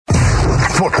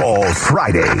Football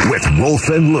Friday with Wolf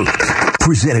and Luke.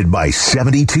 Presented by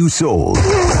 72 Souls.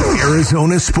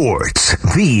 Arizona Sports,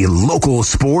 the local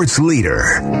sports leader.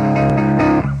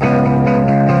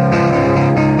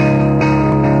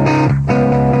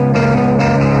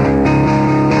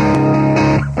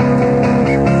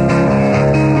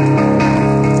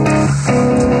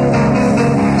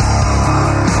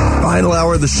 Final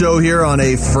hour of the show here on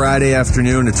a Friday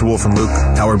afternoon. It's Wolf and Luke.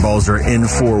 Howard Balzer in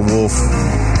for Wolf.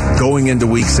 Going into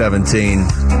Week 17.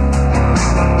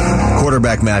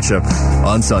 Quarterback matchup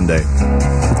on Sunday.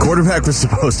 Quarterback was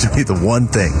supposed to be the one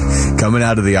thing coming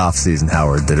out of the offseason,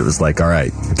 Howard, that it was like, all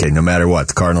right, okay, no matter what,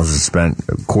 the Cardinals have spent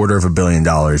 $250 million.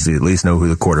 You at least know who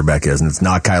the quarterback is, and it's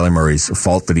not Kyler Murray's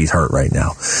fault that he's hurt right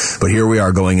now. But here we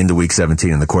are going into Week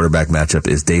 17, and the quarterback matchup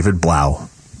is David Blau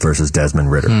versus Desmond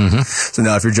Ridder. Mm-hmm. So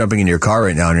now if you're jumping into your car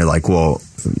right now and you're like, well,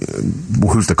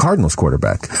 who's the Cardinals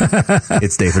quarterback?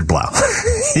 It's David Blau,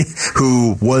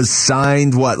 who was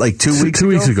signed, like 2 weeks ago? 2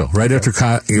 weeks ago, right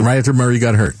after Murray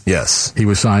got hurt. Yes. He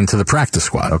was signed to the practice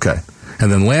squad. Okay.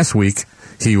 And then last week,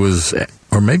 he was,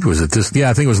 or maybe was it this?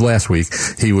 Yeah, I think it was last week.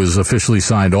 He was officially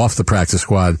signed off the practice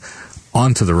squad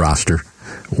onto the roster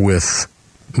with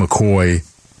McCoy,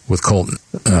 with Colton.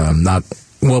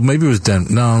 Maybe it was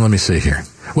No, let me see here.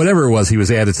 Whatever it was, he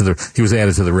was added to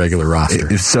the regular roster.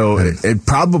 It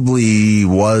probably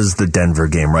was the Denver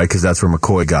game, right? Because that's where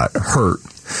McCoy got hurt.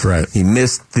 Right. He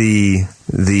missed the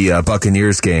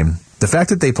Buccaneers game. The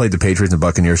fact that they played the Patriots and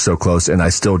Buccaneers so close, and I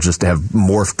still just have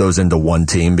morphed those into one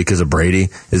team because of Brady,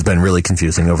 has been really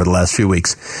confusing over the last few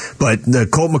weeks. But the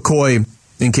Colt McCoy,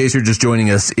 in case you're just joining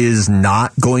us, is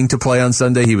not going to play on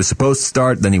Sunday. He was supposed to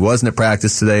start, then he wasn't at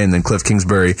practice today, and then Cliff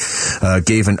Kingsbury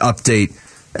gave an update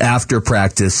after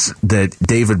practice that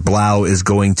David Blau is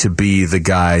going to be the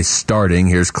guy starting.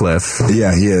 Here's Cliff.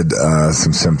 Yeah, he had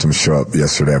some symptoms show up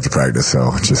yesterday after practice,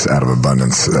 so just out of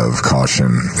abundance of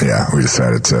caution, we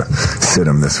decided to sit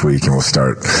him this week, and we'll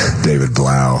start David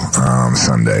Blau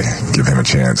Sunday. Give him a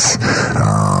chance,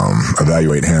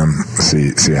 evaluate him,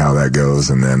 see how that goes,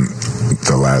 and then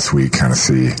the last week kind of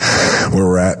see where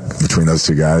we're at between those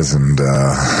two guys and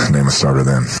name a starter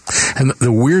then. And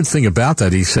the weird thing about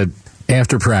that, he said,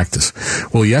 after practice.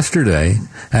 Well, yesterday,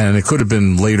 and it could have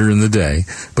been later in the day,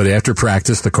 but after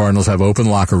practice, the Cardinals have open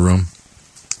locker room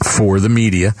for the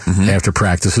media after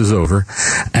practice is over.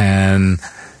 And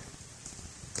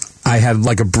I had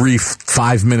like a brief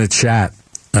 5-minute chat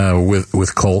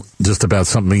with Colt just about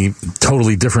something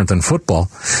totally different than football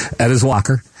at his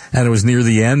locker. And it was near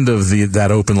the end of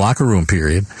that open locker room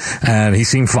period. And he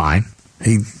seemed fine.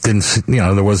 He didn't,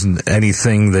 there wasn't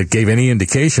anything that gave any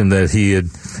indication that he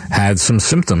had some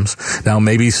symptoms. Now,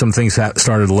 maybe some things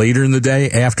started later in the day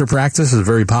after practice is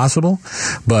very possible,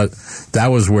 but that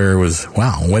was where it was,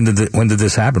 wow, when did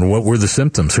this happen? What were the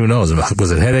symptoms? Who knows?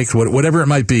 Was it headaches? Whatever it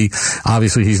might be,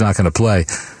 obviously he's not going to play.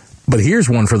 But here's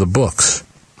one for the books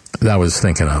that I was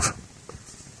thinking of.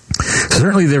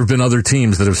 Certainly there have been other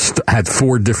teams that have had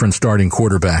 4 different starting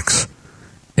quarterbacks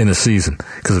in a season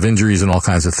because of injuries and all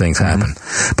kinds of things happen.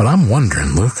 But I'm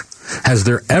wondering, Luke, has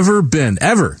there ever been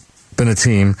a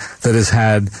team that has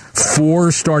had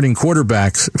 4 different starting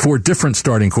quarterbacks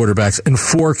in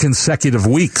 4 consecutive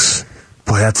weeks?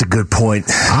 Boy, that's a good point.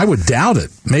 I would doubt it.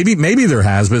 Maybe there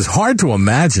has, but it's hard to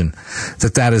imagine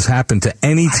that has happened to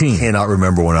any team. I cannot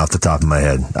remember one off the top of my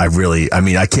head. I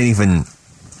can't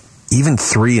even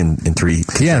 3 in 3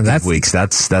 consecutive weeks.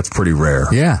 That's pretty rare.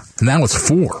 Yeah. Now it's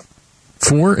 4.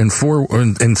 4 in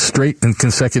straight and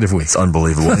consecutive weeks. It's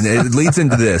unbelievable. And it leads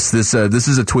into this. This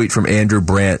is a tweet from Andrew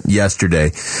Brandt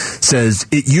yesterday. Says,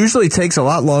 it usually takes a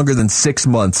lot longer than 6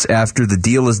 months after the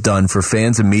deal is done for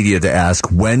fans and media to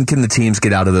ask, when can the teams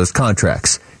get out of those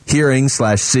contracts?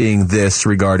 Hearing/seeing this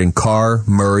regarding Carr,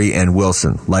 Murray, and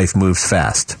Wilson. Life moves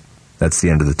fast. That's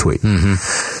the end of the tweet. Mm-hmm.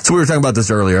 So we were talking about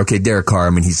this earlier. Okay, Derek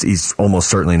Carr, he's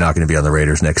almost certainly not going to be on the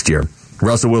Raiders next year.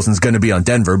 Russell Wilson's going to be on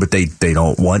Denver, but they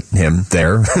don't want him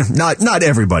there. Not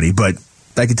everybody, but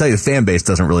I can tell you the fan base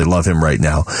doesn't really love him right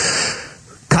now.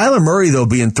 Kyler Murray, though,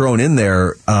 being thrown in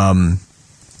there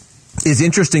is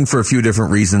interesting for a few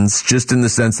different reasons, just in the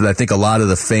sense that I think a lot of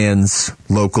the fans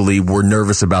locally were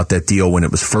nervous about that deal when it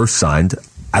was first signed.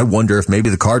 I wonder if maybe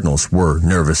the Cardinals were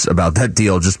nervous about that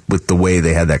deal just with the way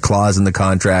they had that clause in the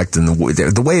contract and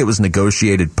the way it was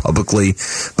negotiated publicly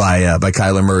by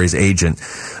Kyler Murray's agent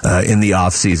in the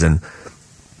offseason.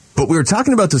 But we were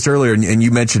talking about this earlier, and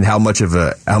you mentioned how much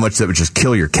that would just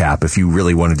kill your cap if you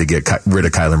really wanted to get rid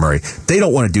of Kyler Murray. They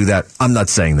don't want to do that. I'm not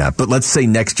saying that. But let's say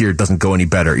next year it doesn't go any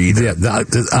better either. Yeah,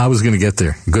 I was going to get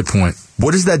there. Good point.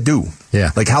 What does that do?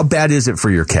 Yeah. Like, how bad is it for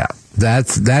your cap?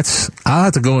 That's I'll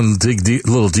have to go and dig a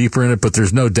little deeper in it, but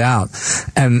there's no doubt.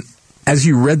 And as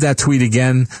you read that tweet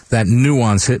again, that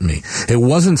nuance hit me. It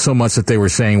wasn't so much that they were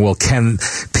saying, well, can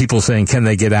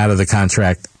they get out of the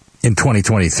contract in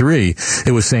 2023?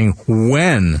 It was saying,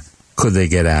 when could they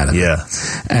get out of it?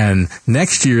 And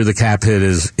next year, the cap hit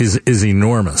is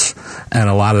enormous. And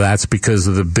a lot of that's because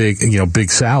of the big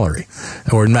salary.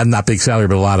 Or not big salary,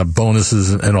 but a lot of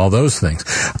bonuses and all those things.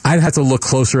 I'd have to look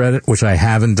closer at it, which I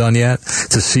haven't done yet,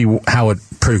 to see how it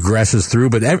progresses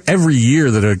through. But every year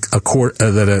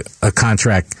that a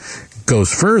contract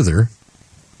goes further,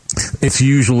 it's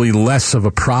usually less of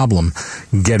a problem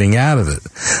getting out of it.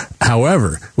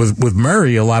 However, with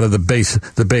Murray, a lot of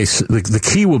the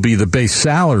key will be the base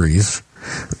salaries,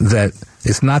 that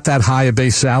it's not that high a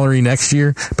base salary next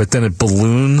year, but then it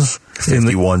balloons in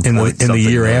the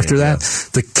year after that.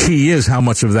 The key is how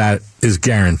much of that is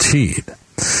guaranteed.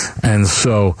 And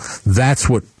so that's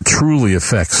what truly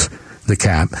affects the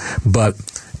cap. But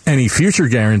any future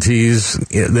guarantees,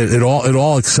 it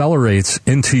all accelerates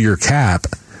into your cap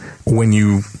when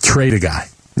you trade a guy.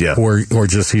 Yeah. Or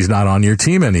just he's not on your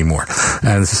team anymore.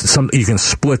 And you can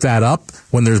split that up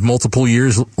when there's multiple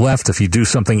years left if you do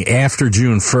something after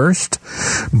June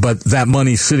 1st. But that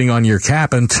money's sitting on your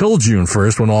cap until June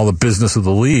 1st when all the business of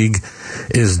the league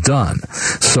is done.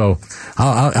 So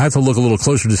I have to look a little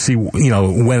closer to see,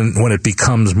 when it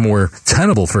becomes more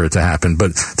tenable for it to happen.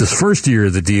 But this first year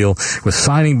of the deal with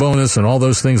signing bonus and all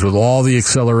those things with all the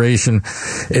acceleration,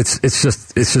 it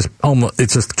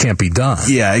just can't be done.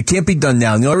 Yeah, it can't be done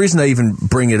now. And the only reason I even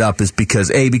bring it up is because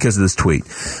of this tweet.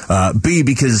 B,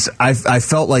 because I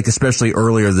felt like, especially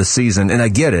earlier this season, and I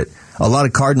get it, a lot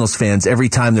of Cardinals fans, every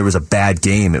time there was a bad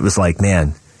game, it was like,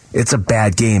 man, it's a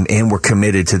bad game, and we're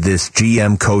committed to this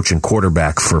GM, coach, and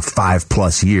quarterback for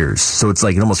 5+ years. So it's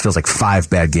like, it almost feels like 5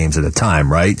 bad games at a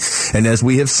time, right? And as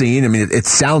we have seen, I mean, it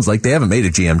sounds like they haven't made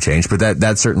a GM change, but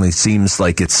that certainly seems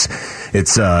like it's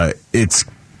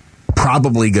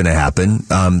probably going to happen.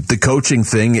 The coaching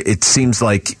thing, it seems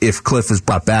like if Cliff is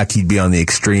brought back, he'd be on the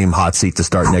extreme hot seat to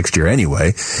start next year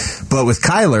anyway. But with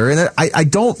Kyler, and I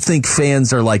don't think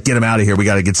fans are like, get him out of here, we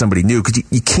got to get somebody new, because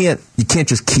you can't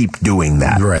just keep doing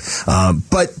that. Right.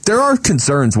 But there are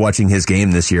concerns watching his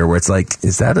game this year where it's like,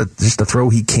 is that just a throw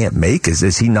he can't make?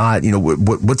 Is he not,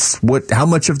 how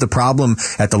much of the problem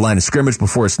at the line of scrimmage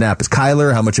before a snap is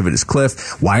Kyler? How much of it is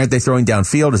Cliff? Why aren't they throwing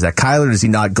downfield? Is that Kyler? Does he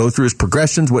not go through his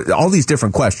progressions? All these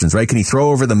different questions, right? Can he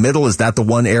throw over the middle? Is that the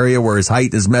one area where his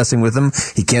height is messing with him?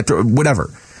 He can't throw,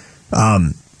 whatever.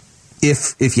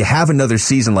 If you have another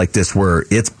season like this where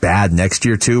it's bad next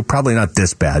year too, probably not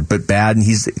this bad, but bad, and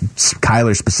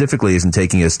Kyler specifically isn't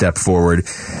taking a step forward,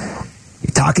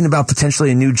 you're talking about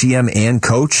potentially a new GM and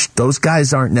coach. Those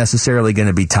guys aren't necessarily going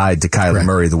to be tied to Kyler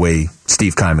Murray the way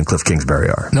Steve Keim and Cliff Kingsbury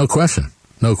are. No question.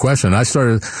 I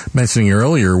started mentioning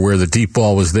earlier where the deep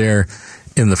ball was there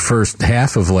in the first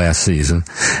half of last season.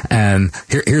 And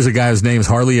here's a guy whose name's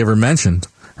hardly ever mentioned,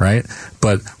 right?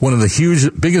 But one of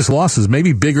the biggest losses,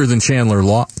 maybe bigger than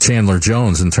Chandler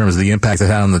Jones in terms of the impact it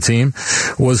had on the team,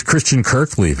 was Christian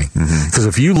Kirk leaving. Because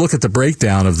if you look at the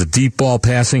breakdown of the deep ball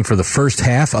passing for the first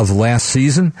half of last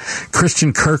season,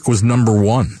 Christian Kirk was number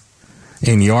 1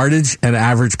 in yardage and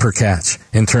average per catch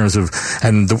in terms of,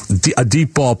 and a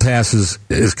deep ball pass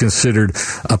is considered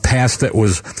a pass that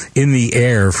was in the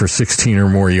air for 16 or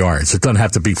more yards. It doesn't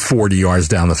have to be 40 yards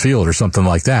down the field or something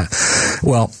like that.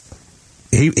 Well,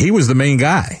 he was the main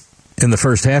guy in the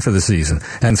first half of the season.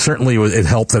 And certainly it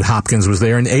helped that Hopkins was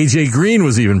there, and A.J. Green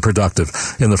was even productive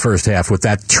in the first half with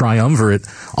that triumvirate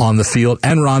on the field,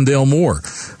 and Rondale Moore,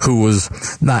 who was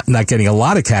not getting a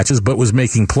lot of catches, but was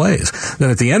making plays. Then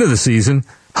at the end of the season,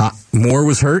 Moore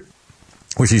was hurt,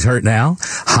 which he's hurt now.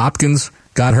 Hopkins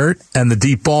got hurt, and the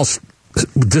deep ball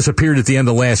disappeared at the end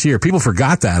of last year. People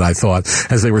forgot that, I thought,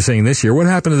 as they were saying this year. What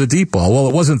happened to the deep ball? Well,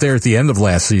 it wasn't there at the end of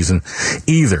last season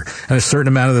either. And a certain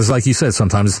amount of this, like you said,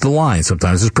 sometimes it's the line,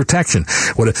 sometimes it's protection.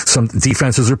 Some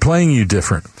defenses are playing you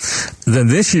different. Then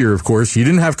this year, of course, you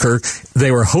didn't have Kirk.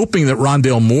 They were hoping that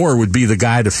Rondale Moore would be the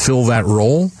guy to fill that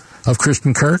role of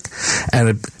Christian Kirk.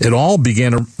 And it all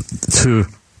began to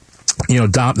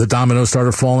the dominoes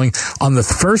started falling on the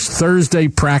first Thursday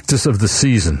practice of the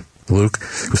season. Luke,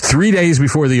 it was 3 days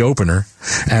before the opener,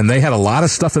 and they had a lot of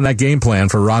stuff in that game plan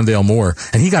for Rondale Moore,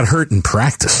 and he got hurt in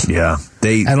practice. Yeah.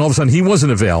 And all of a sudden, he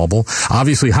wasn't available.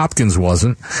 Obviously, Hopkins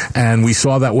wasn't, and we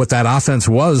saw what that offense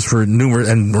was for numerous,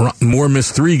 and Moore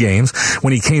missed 3 games.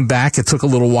 When he came back, it took a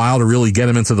little while to really get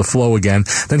him into the flow again.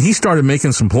 Then he started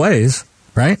making some plays,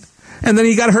 right? and then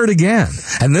he got hurt again.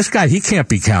 And this guy, he can't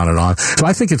be counted on. So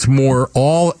I think it's more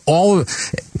all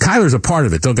Kyler's a part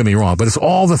of it, don't get me wrong, but it's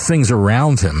all the things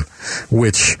around him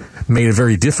which made it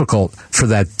very difficult for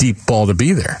that deep ball to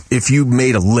be there. If you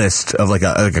made a list of like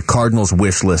a Cardinals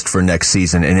wish list for next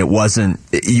season, and it wasn't,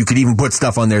 you could even put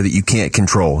stuff on there that you can't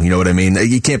control. You know what I mean?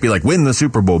 You can't be like, win the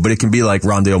Super Bowl, but it can be like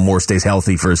Rondale Moore stays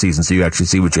healthy for a season so you actually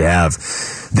see what you have.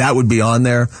 That would be on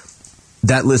there.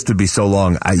 That list would be so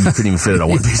long, you couldn't even fit it on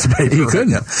one piece of paper. You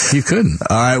couldn't. You couldn't.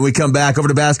 All right, we come back over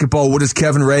to basketball. What does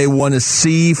Kevin Ray want to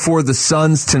see for the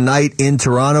Suns tonight in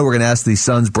Toronto? We're going to ask the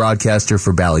Suns broadcaster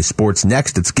for Bally Sports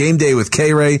next. It's Game Day with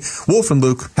K-Ray, Wolf and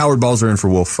Luke. Howard Balzer in for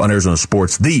Wolf on Arizona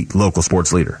Sports, the local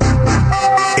sports leader.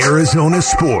 Arizona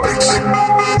Sports,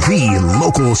 the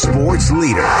local sports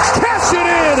leader. Cash it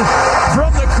in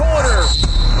from the corner.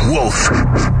 Wolf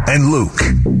and Luke.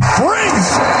 Brings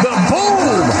the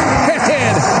boom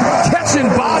and catching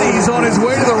bodies on his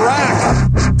way to the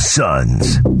rack.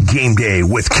 Suns, Game Day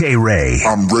with K-Ray.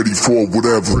 I'm ready for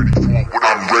whatever.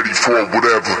 I'm ready for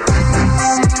whatever.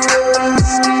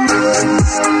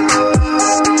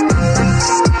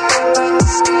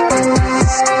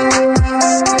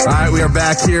 All right, we are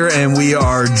back here, and we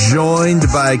are joined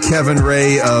by Kevin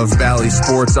Ray of Bally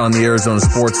Sports on the Arizona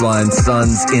Sports Line.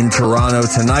 Suns in Toronto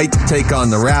tonight to take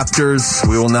on the Raptors.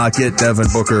 We will not get Devin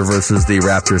Booker versus the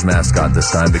Raptors mascot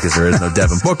this time because there is no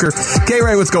Devin Booker.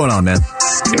 K-Ray, what's going on, man?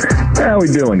 How we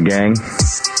doing, gang?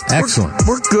 Excellent.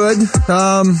 We're good.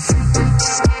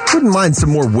 Wouldn't mind some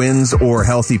more wins or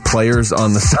healthy players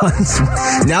on the Suns.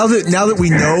 now that we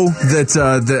know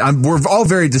that we're all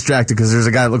very distracted because there's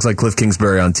a guy that looks like Cliff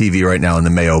Kingsbury on TV right now in the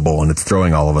Mayo Bowl, and it's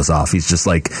throwing all of us off. He's just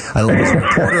like, I don't know, he's a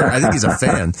reporter. I think he's a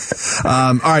fan.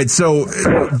 All right, so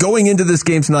going into this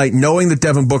game tonight, knowing that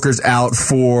Devin Booker's out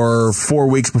for 4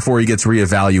 weeks before he gets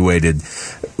reevaluated,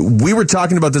 we were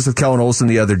talking about this with Kellen Olson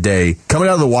the other day. Coming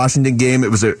out of the Washington game,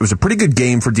 it was a pretty good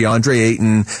game for DeAndre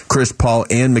Ayton, Chris Paul,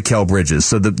 and Mikal Bridges.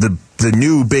 So the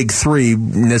new big three,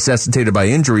 necessitated by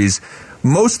injuries,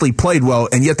 mostly played well,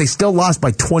 and yet they still lost by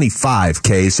 25,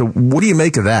 K. So what do you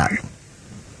make of that?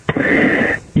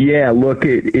 Yeah, look,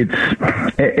 it's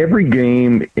every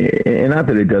game, and not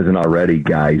that it doesn't already,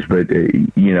 guys, but,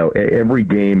 every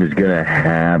game is going to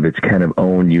have its kind of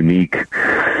own unique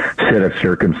set of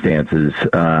circumstances.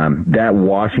 That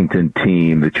Washington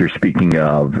team that you're speaking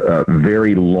of,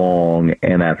 very long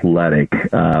and athletic,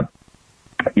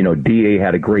 DA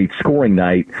had a great scoring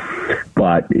night,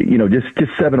 but,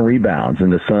 just 7 rebounds,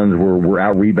 and the Suns were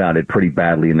out-rebounded pretty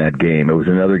badly in that game. It was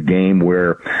another game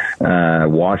where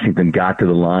Washington got to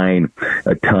the line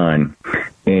a ton,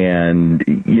 and,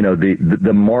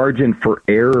 the margin for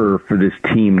error for this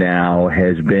team now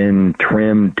has been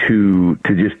trimmed to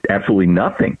just absolutely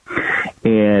nothing.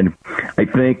 And I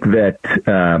think that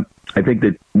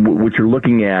what you're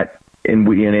looking at, and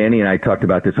Annie and I talked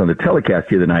about this on the telecast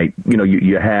the other night.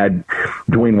 You had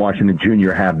Dwayne Washington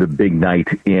Jr. have the big night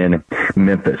in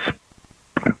Memphis.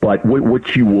 But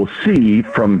what you will see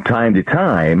from time to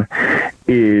time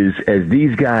is as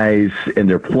these guys and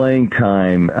their playing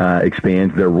time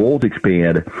expands, their roles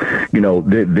expand,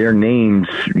 their names,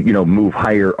 move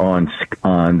higher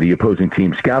on the opposing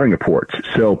team's scouting reports.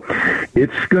 So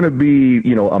it's going to be,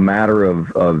 a matter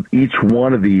of each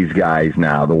one of these guys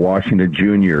now, the Washington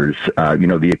Juniors, the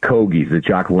Okogis, the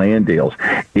Jock Landales,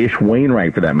 Ish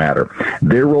Wainwright for that matter.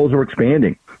 Their roles are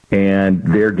expanding. And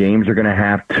their games are going to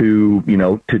have to,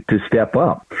 to step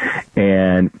up.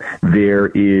 And there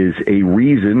is a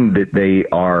reason that they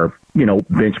are,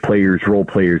 bench players, role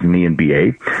players in the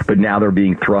NBA, but now they're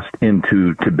being thrust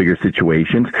into bigger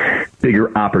situations,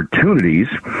 bigger opportunities,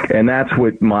 and that's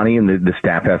what Monty and the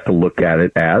staff has to look at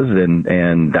it as,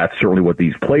 and that's certainly what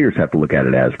these players have to look at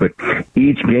it as. But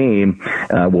each game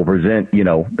will present,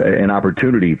 an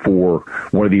opportunity for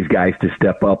one of these guys to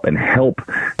step up and help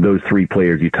those 3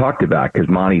 players you talked about, because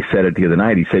Monty said it the other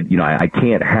night. He said, I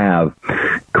can't have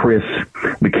Chris,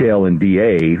 Mikal, and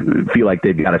D.A. feel like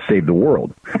they've got to save the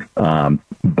world.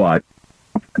 But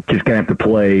just going to have to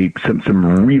play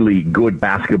some really good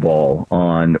basketball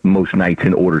on most nights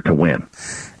in order to win.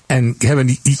 And, Kevin,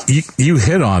 you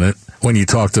hit on it when you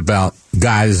talked about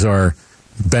guys are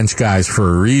bench guys for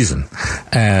a reason.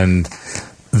 And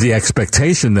the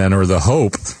expectation then, or the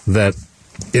hope, that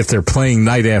if they're playing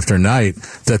night after night,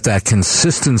 that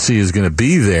consistency is going to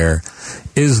be there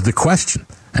is the question.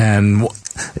 And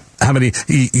how many?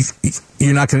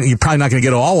 You're probably not going to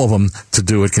get all of them to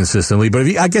do it consistently. But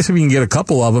I guess if you can get a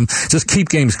couple of them, just keep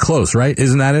games close, right?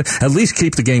 Isn't that it? At least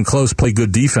keep the game close, play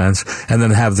good defense, and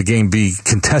then have the game be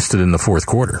contested in the fourth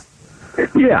quarter.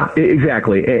 Yeah,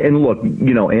 exactly. And look,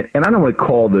 and I don't want to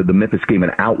call the Memphis game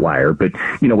an outlier, but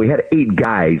we had 8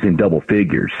 guys in double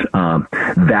figures.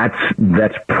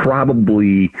 That's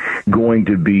probably going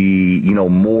to be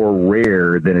more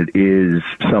rare than it is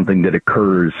something that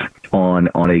occurs on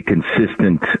a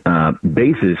consistent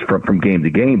basis from game to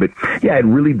game. But yeah, it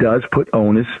really does put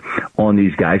onus on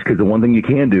these guys, because the one thing you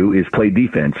can do is play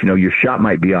defense. Your shot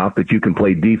might be off, but you can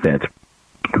play defense.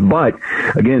 But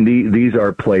again, these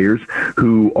are players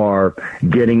who are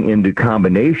getting into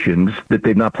combinations that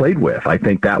they've not played with. I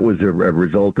think that was a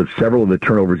result of several of the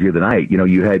turnovers the other night.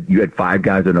 You had 5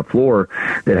 guys on the floor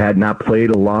that had not played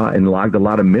a lot and logged a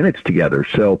lot of minutes together.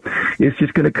 So it's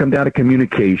just going to come down to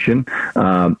communication,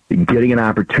 getting an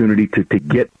opportunity to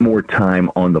get more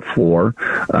time on the floor.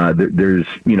 There's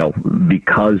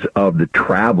because of the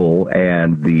travel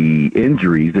and the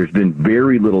injuries, there's been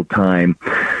very little time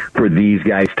for these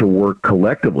guys to work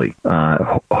collectively.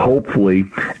 Hopefully,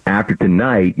 after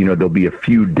tonight, there'll be a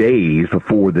few days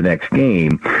before the next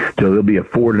game, so they'll be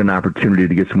afforded an opportunity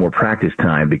to get some more practice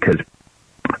time, because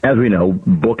as we know,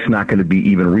 Book's not going to be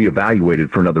even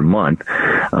reevaluated for another month.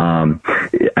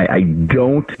 I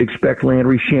don't expect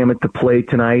Landry Shamet to play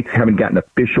tonight. Haven't gotten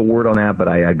official word on that, but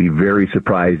I'd be very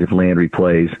surprised if Landry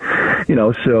plays.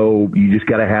 So you just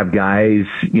got to have guys,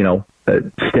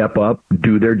 step up,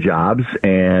 do their jobs,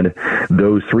 and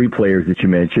those 3 players that you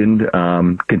mentioned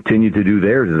continue to do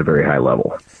theirs at a very high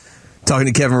level.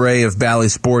 Talking to Kevin Ray of Bally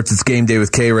Sports. It's game day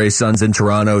with K-Ray Suns in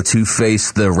Toronto to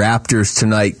face the Raptors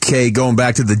tonight. Kay, going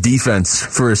back to the defense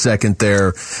for a second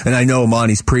there, and I know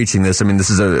Monty's preaching this. I mean,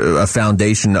 this is a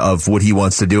foundation of what he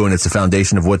wants to do, and it's a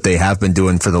foundation of what they have been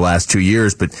doing for the last 2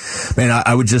 years. But, man,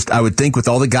 I would think with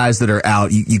all the guys that are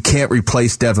out, you can't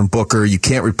replace Devin Booker. You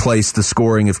can't replace the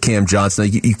scoring of Cam Johnson.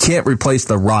 You can't replace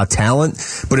the raw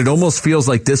talent, but it almost feels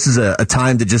like this is a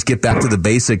time to just get back to the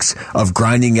basics of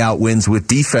grinding out wins with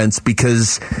defense, because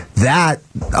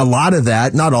a lot of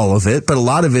that, not all of it, but a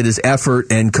lot of it is effort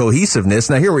and cohesiveness.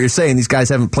 And I hear what you're saying. These guys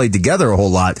haven't played together a whole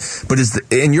lot. But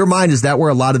in your mind, is that where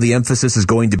a lot of the emphasis is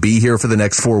going to be here for the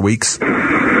next 4 weeks?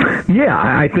 Yeah,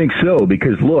 I think so,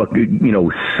 because look,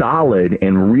 solid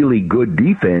and really good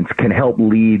defense can help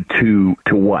lead to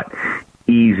what?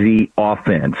 Easy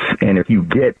offense. And if you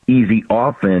get easy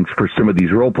offense for some of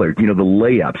these role players, the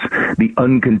layups, the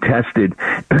uncontested,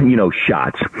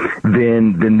 shots,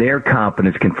 then their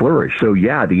confidence can flourish. So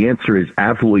yeah, the answer is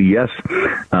absolutely yes,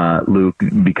 Luke,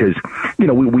 because,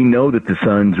 we know that the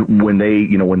Suns, when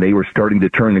they were starting to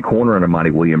turn the corner on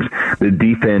Monty Williams, the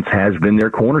defense has been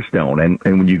their cornerstone. And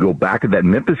when you go back to that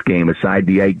Memphis game, aside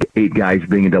the 8 guys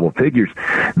being in double figures,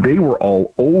 they were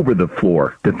all over the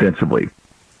floor defensively.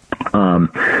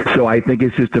 So I think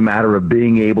it's just a matter of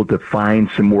being able to find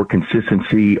some more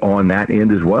consistency on that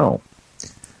end as well.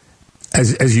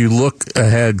 As you look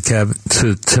ahead, Kev,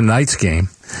 to tonight's game,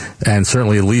 and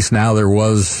certainly at least now there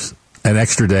was an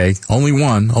extra day, only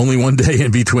one day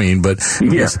in between, but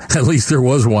yeah. At least there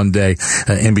was one day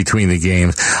in between the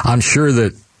games. I'm sure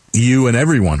that you and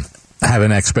everyone have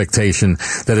an expectation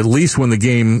that at least when the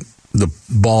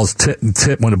ball's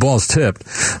when the ball's tipped,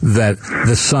 that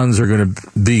the Suns are going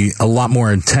to be a lot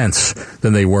more intense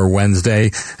than they were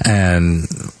Wednesday. And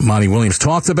Monty Williams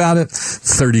talked about it,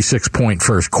 36-point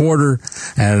first quarter,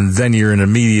 and then you're in an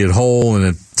immediate hole, and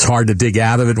it's hard to dig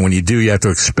out of it. When you do, you have to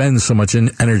expend so much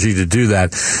energy to do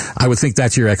that. I would think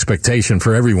that's your expectation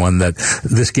for everyone, that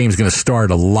this game's going to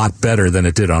start a lot better than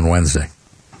it did on Wednesday.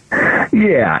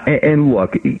 Yeah, and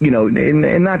look,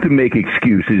 and not to make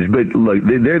excuses, but look,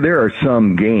 there are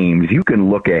some games you can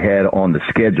look ahead on the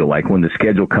schedule, like when the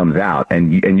schedule comes out,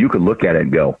 and you could look at it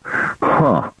and go,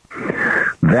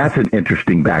 that's an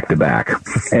interesting back-to-back.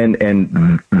 And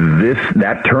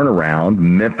that turnaround,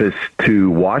 Memphis to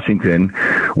Washington,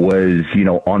 was,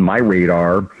 on my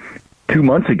radar 2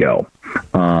 months ago.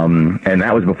 And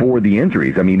that was before the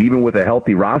injuries. I mean, even with a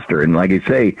healthy roster, and like I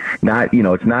say, it's not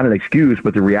an excuse,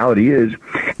 but the reality is,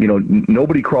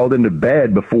 nobody crawled into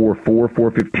bed before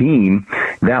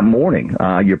 4:15 that morning.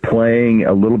 You're playing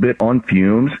a little bit on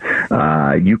fumes.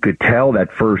 You could tell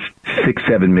that first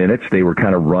 6-7 minutes they were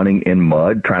kind of running in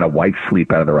mud, trying to wipe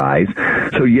sleep out of their eyes.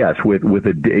 So yes, with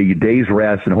a day's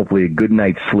rest and hopefully a good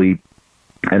night's sleep,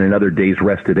 and another day's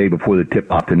rest today before the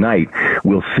tip-off tonight,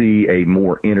 we'll see a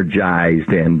more energized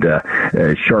and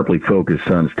sharply focused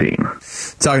Suns team.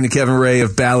 Talking to Kevin Ray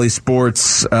of Bally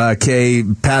Sports. Kay,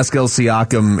 Pascal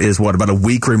Siakam is about a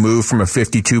week removed from a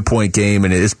 52-point game,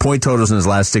 and his point totals in his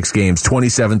last 6 games,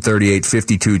 27, 38,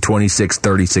 52, 26,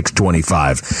 36,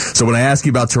 25. So when I ask you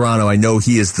about Toronto, I know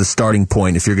he is the starting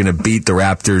point. If you're going to beat the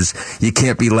Raptors, you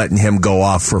can't be letting him go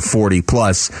off for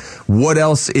 40-plus. What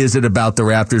else is it about the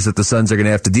Raptors that the Suns are going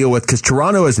to have to deal with? Because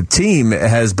Toronto as a team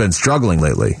has been struggling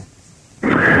lately.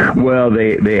 Well,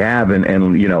 they haven't,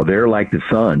 and they're like the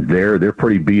Suns. They're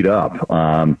pretty beat up.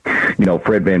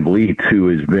 Fred VanVleet, who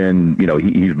has been,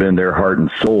 he's been their heart and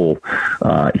soul.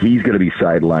 He's going to be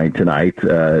sidelined tonight.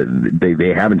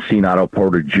 They haven't seen Otto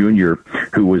Porter Jr.,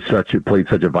 who was played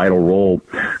such a vital role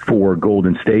for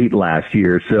Golden State last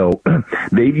year. So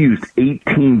they've used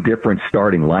 18 different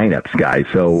starting lineups, guys.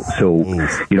 So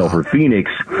for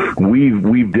Phoenix,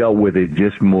 we've dealt with it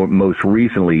just most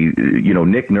recently.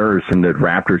 Nick Nurse and the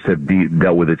Raptors have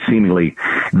dealt with it seemingly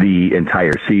the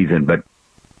entire season, but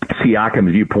Siakam,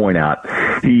 as you point out,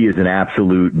 he is an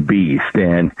absolute beast,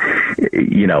 and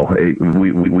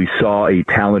we saw a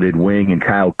talented wing in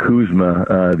Kyle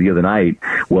Kuzma the other night.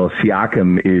 Well,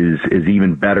 Siakam is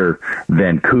even better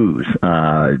than Kuz.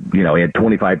 He had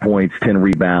 25 points, 10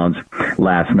 rebounds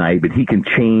last night, but he can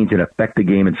change and affect the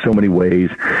game in so many ways.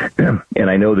 And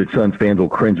I know that Suns fans will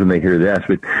cringe when they hear this,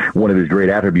 but one of his great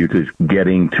attributes is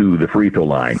getting to the free throw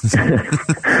line.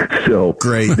 So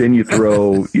great. Then you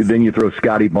throw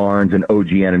Scotty Barnes and OG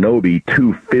Anunoby,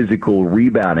 2 physical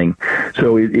rebounding.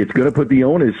 So it's going to put the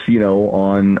onus,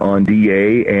 on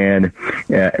DA and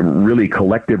really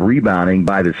collective rebounding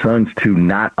by the Suns to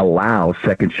not allow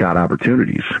second shot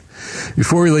opportunities.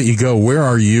 Before we let you go, where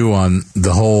are you on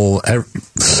the whole,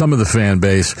 some of the fan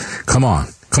base? Come on,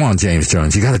 James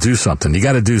Jones. You got to do something.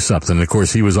 And, of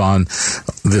course, he was on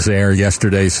this air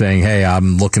yesterday saying, hey,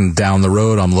 I'm looking down the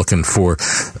road. I'm looking for,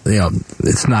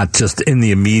 it's not just in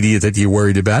the immediate that you're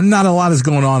worried about. Not a lot is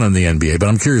going on in the NBA, but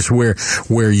I'm curious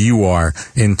where you are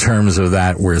in terms of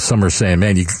that, where some are saying,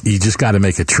 man, you just got to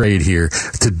make a trade here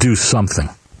to do something.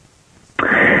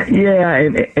 Yeah,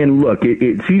 and look,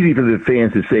 it's easy for the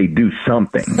fans to say do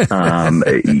something. A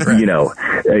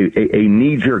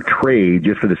knee-jerk trade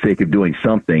just for the sake of doing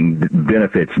something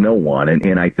benefits no one.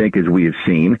 And I think, as we have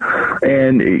seen,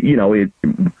 and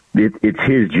it's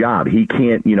his job. He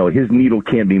can't, his needle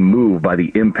can't be moved by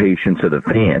the impatience of the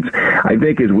fans. I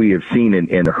think, as we have seen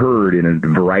and heard in a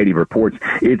variety of reports,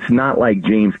 it's not like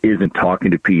James isn't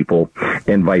talking to people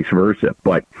and vice versa.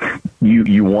 But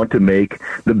you want to make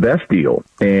the best deal.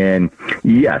 And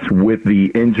yes, with the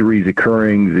injuries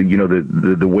occurring,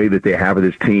 the way that they have with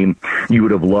this team, you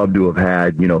would have loved to have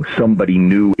had, somebody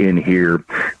new in here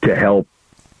to help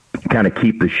kind of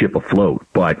keep the ship afloat.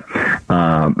 But,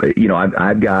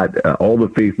 I've got all the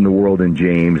faith in the world in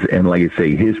James. And like I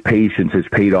say, his patience has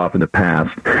paid off in the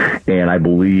past. And I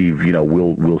believe,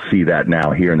 we'll see that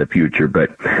now here in the future.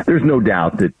 But there's no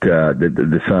doubt that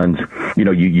the Suns,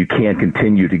 you can't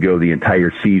continue to go the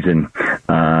entire season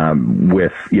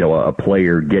with, a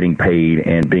player getting paid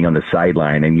and being on the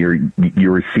sideline, and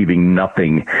you're receiving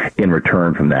nothing in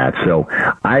return from that. So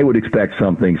I would expect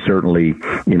something, certainly.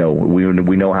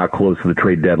 We know how close the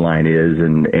trade deadline is,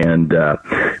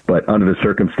 but under the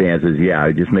circumstances,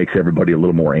 it just makes everybody a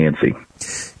little more antsy.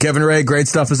 Kevin Ray, great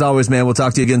stuff as always, man. We'll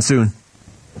talk to you again soon.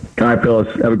 All right,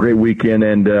 fellas. Have a great weekend,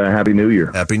 and Happy New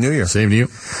Year. Happy New Year. Same to you.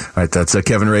 All right, that's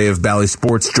Kevin Ray of Bally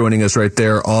Sports joining us right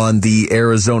there on the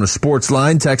Arizona Sports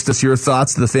Line. Text us your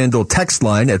thoughts to the FanDuel text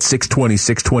line at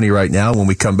 620 right now. When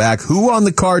we come back, who on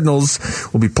the Cardinals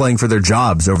will be playing for their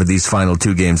jobs over these final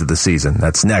 2 games of the season?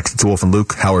 That's next. It's Wolf and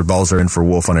Luke. Howard Balzer in for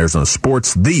Wolf on Arizona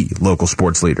Sports, the local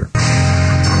sports leader.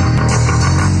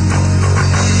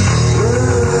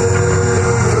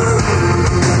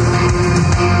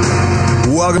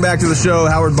 Welcome back to the show.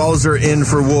 Howard Balzer in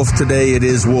for Wolf today. It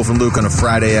is Wolf and Luke on a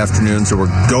Friday afternoon, so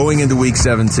we're going into Week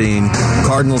 17.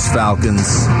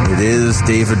 Cardinals-Falcons. It is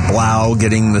David Blau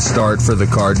getting the start for the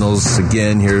Cardinals.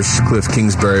 Again, here's Cliff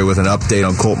Kingsbury with an update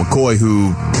on Colt McCoy,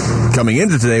 who, coming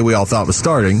into today, we all thought was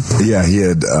starting. Yeah, he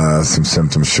had some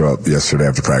symptoms show up yesterday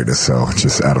after practice, so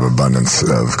just out of abundance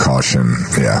of caution,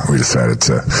 we decided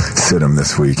to sit him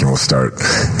this week, and we'll start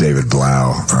David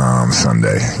Blau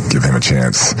Sunday. Give him a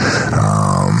chance.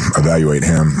 Evaluate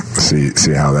him, see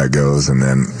how that goes, and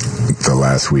then the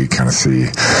last week kind of see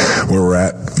where we're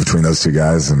at between those 2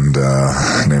 guys and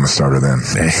name a starter then.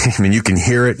 I mean, you can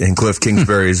hear it in Cliff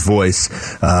Kingsbury's voice.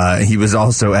 He was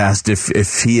also asked if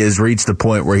he has reached the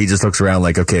point where he just looks around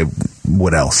like, okay,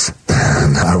 what else?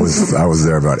 I was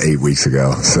there about 8 weeks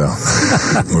ago, so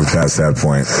we're past that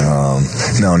point.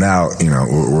 No, now,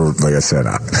 we're like I said,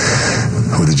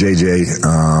 with the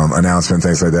JJ announcement,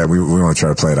 things like that, we want to try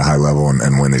to play at a high level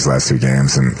and win these last 2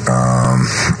 games, and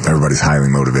everybody's highly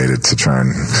motivated to try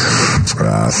and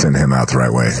send him out the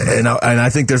right way. And I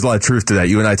think there's a lot of truth to that.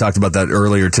 You and I talked about that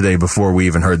earlier today before we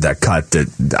even heard that cut,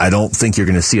 that I don't think you're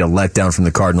going to see a letdown from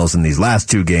the Cardinals in these last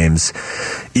 2 games,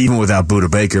 even without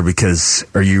Budda Baker, because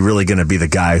are you really going to be the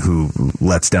guy who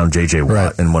lets down J.J.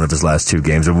 Watt in one of his last 2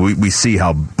 games? And we see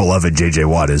how beloved J.J.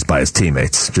 Watt is by his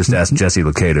teammates. Just ask Jesse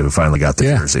Luketa, who finally got the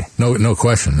jersey. No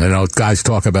question. Guys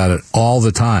talk about it all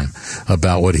the time,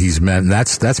 about what he's meant. And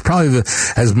that's probably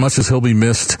as much as he'll be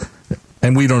missed,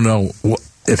 and we don't know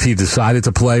if he decided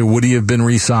to play, would he have been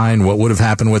re-signed? What would have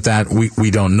happened with that?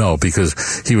 We don't know, because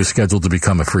he was scheduled to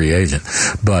become a free agent.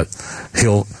 But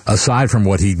he'll, aside from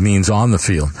what he means on the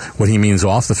field, what he means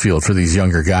off the field for these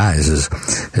younger guys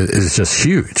is just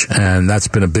huge. And that's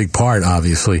been a big part,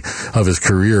 obviously, of his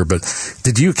career. But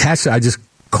did you catch it? I just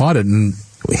caught it and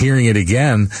hearing it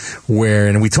again,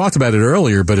 and we talked about it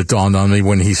earlier, but it dawned on me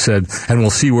when he said, and we'll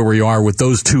see where we are with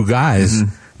those 2 guys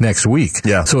next week.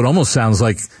 Yeah. So it almost sounds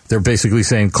like they're basically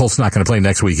saying Colt's not going to play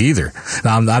next week either.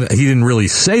 Now, he didn't really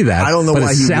say that. I don't know but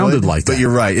why it he sounded would, like that. But you're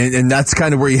right. And that's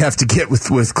kind of where you have to get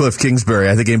with Cliff Kingsbury.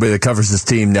 I think anybody that covers this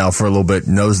team now for a little bit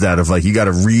knows that, of like, you got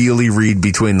to really read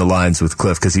between the lines with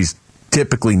Cliff, because he's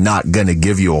typically not going to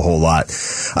give you a whole lot.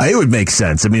 It would make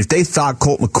sense. I mean, if they thought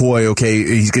Colt McCoy, okay,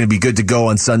 he's going to be good to go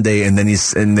on Sunday, and then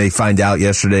they find out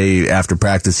yesterday after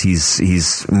practice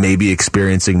he's maybe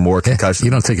experiencing more concussion.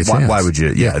 You don't take a chance. Why would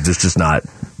you? Yeah, it's just not.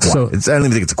 So, I don't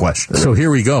even think it's a question. So here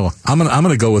we go. I'm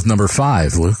gonna go with number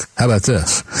 5, Luke. How about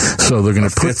this? So they're gonna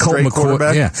put Colt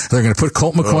McCoy. Yeah, they're gonna put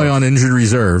Colt McCoy on injured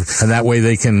reserve, and that way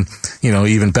they can,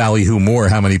 even ballyhoo more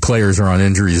how many players are on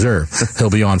injured reserve. He'll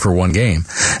be on for 1 game,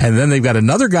 and then they've got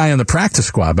another guy on the practice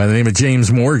squad by the name of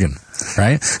James Morgan.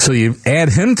 Right? So you add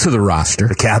him to the roster.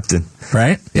 The captain.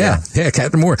 Right? Yeah,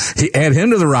 Captain Moore. He add him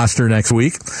to the roster next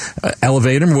week,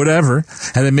 elevate him, whatever,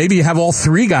 and then maybe you have all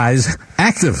 3 guys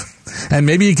active. And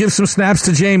maybe you give some snaps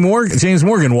to James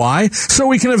Morgan. Why? So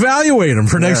we can evaluate him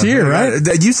for next year, right?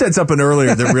 You said something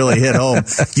earlier that really hit home.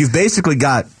 You've basically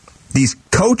got these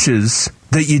coaches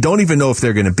that you don't even know if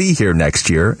they're going to be here next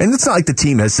year. And it's not like the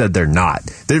team has said they're not.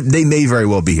 They may very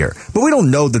well be here. But we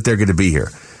don't know that they're going to be here.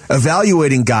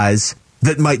 Evaluating guys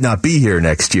that might not be here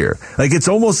next year. Like, it's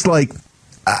almost like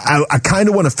I kind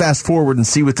of want to fast forward and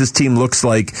see what this team looks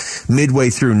like midway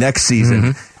through next season.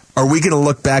 Mm-hmm. Are we going to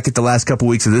look back at the last couple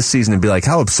weeks of this season and be like,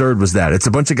 how absurd was that? It's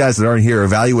a bunch of guys that aren't here,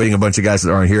 evaluating a bunch of guys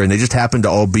that aren't here, and they just happen to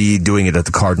all be doing it at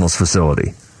the Cardinals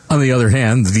facility. On the other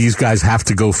hand, these guys have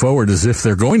to go forward as if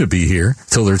they're going to be here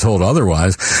till they're told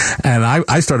otherwise. And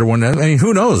I started wondering,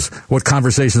 who knows what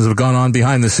conversations have gone on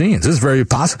behind the scenes? This is very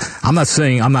possible. I'm not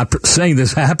saying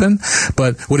this happened,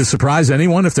 but would it surprise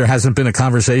anyone if there hasn't been a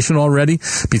conversation already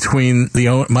between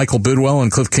Michael Bidwell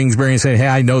and Cliff Kingsbury and saying, hey,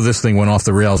 I know this thing went off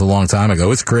the rails a long time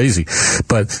ago. It's crazy,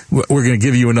 but we're going to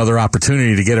give you another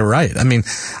opportunity to get it right. I mean,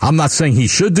 I'm not saying he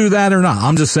should do that or not.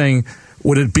 I'm just saying,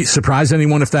 would it surprise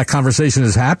anyone if that conversation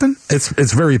has happened?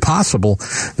 It's very possible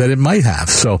that it might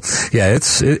have. So, yeah,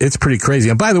 it's pretty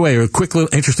crazy. And by the way, a quick little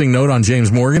interesting note on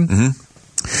James Morgan.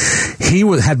 Mm-hmm. He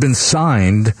had been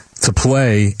signed to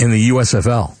play in the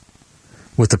USFL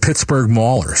with the Pittsburgh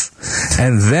Maulers,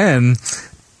 and then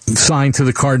signed to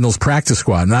the Cardinals practice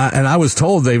squad. And I was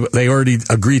told they already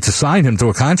agreed to sign him to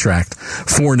a contract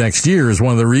for next year is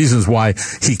one of the reasons why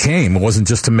he came. It wasn't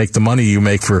just to make the money you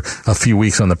make for a few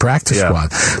weeks on the practice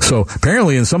squad. So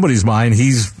apparently in somebody's mind,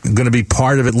 he's going to be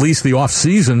part of at least the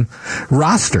off-season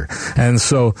roster. And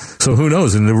so who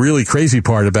knows? And the really crazy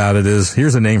part about it is,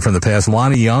 here's a name from the past,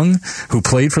 Lonnie Young, who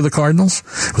played for the Cardinals,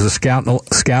 was a scout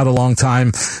a long time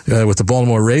with the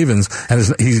Baltimore Ravens, and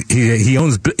he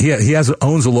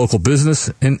owns a local business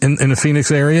in the Phoenix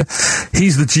area.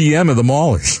 He's the GM of the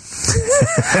Maulers.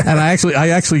 And I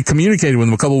actually communicated with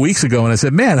him a couple of weeks ago, and I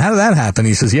said, man, how did that happen?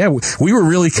 He says, yeah, we were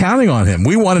really counting on him.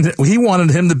 He wanted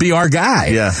him to be our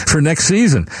guy for next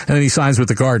season. And then he signs with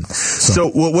the Cardinals. So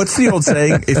what's the old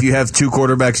saying? If you have 2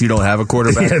 quarterbacks, you don't have a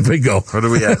quarterback? Yeah, bingo. What are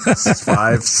we at?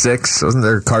 5, 6? Wasn't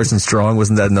there Carson Strong?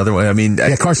 Wasn't that another one? I mean,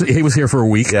 Carson, he was here for a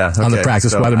week on the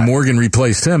practice squad, and Morgan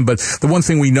replaced him. But the one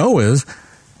thing we know is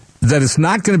that it's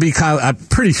not going to be I'm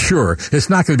pretty sure it's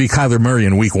not going to be Kyler Murray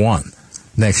in week 1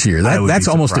 next year. That's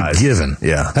almost a given.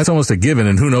 Yeah. That's almost a given,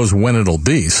 and who knows when it'll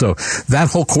be. So that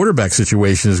whole quarterback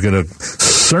situation is going to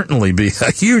certainly be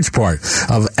a huge part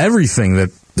of everything that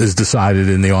is decided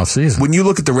in the offseason. When you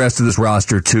look at the rest of this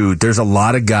roster, too, there's a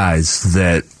lot of guys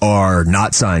that are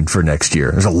not signed for next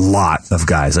year. There's a lot of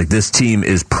guys. Like, this team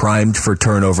is primed for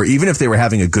turnover. Even if they were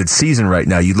having a good season right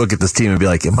now, you'd look at this team and be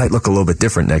like, it might look a little bit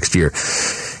different next year.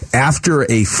 After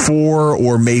a 4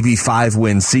 or maybe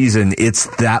 5-win season, it's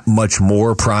that much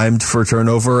more primed for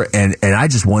turnover. And I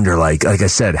just wonder, like I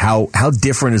said, how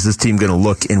different is this team going to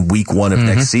look in week 1 of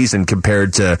next season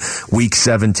compared to week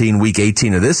 17, week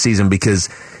 18 of this season? Because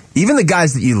even the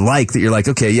guys that you like, that you're like,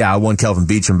 okay, yeah, I want Kelvin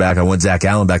Beachum back, I want Zach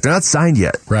Allen back, they're not signed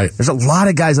yet. Right. There's a lot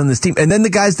of guys on this team. And then the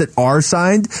guys that are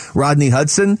signed, Rodney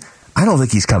Hudson, I don't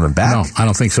think he's coming back. No, I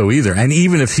don't think so either. And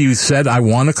even if he said, I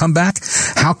want to come back,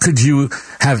 how could you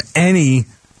have any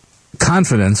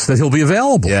confidence that he'll be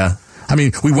available? Yeah. I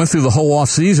mean, we went through the whole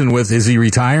offseason with, is he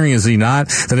retiring, is he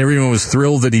not? Then everyone was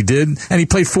thrilled that he did. And he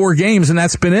played 4 games, and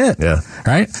that's been it. Yeah.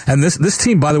 Right? And this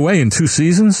team, by the way, in 2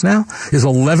 seasons now, is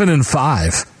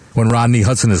 11-5. When Rodney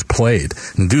Hudson has played.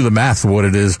 And do the math of what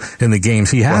it is in the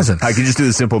games he hasn't. I can just do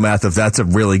the simple math of that's a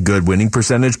really good winning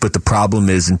percentage, but the problem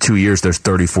is in 2 years there's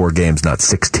 34 games, not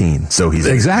 16. So he's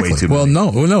exactly. way too well,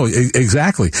 many. no,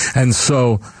 exactly. And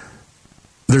so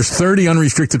there's 30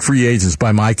 unrestricted free agents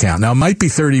by my count. Now, it might be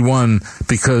 31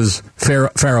 because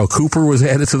Farrell Cooper was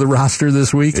added to the roster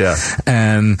this week. Yeah.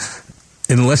 And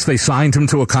unless they signed him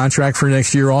to a contract for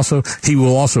next year also, he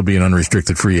will also be an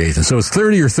unrestricted free agent. So it's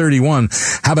 30 or 31.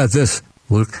 How about this,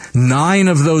 Luke? 9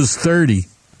 of those 30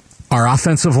 are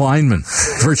offensive linemen.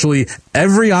 Virtually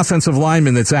every offensive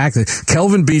lineman that's active.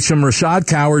 Kelvin Beachum, Rashad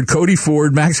Coward, Cody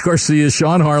Ford, Max Garcia,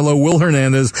 Sean Harlow, Will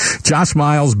Hernandez, Josh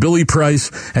Miles, Billy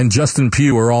Price, and Justin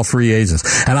Pugh are all free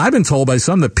agents. And I've been told by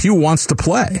some that Pugh wants to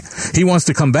play. He wants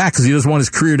to come back because he doesn't want his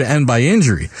career to end by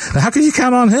injury. Now, how can you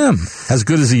count on him as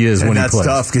good as he is when he plays?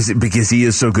 That's tough because he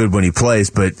is so good when he plays.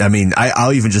 But, I mean,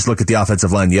 I'll even just look at the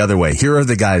offensive line the other way. Here are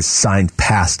the guys signed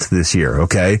past this year,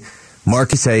 okay?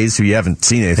 Marcus Hayes, who you haven't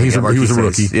seen anything. He was a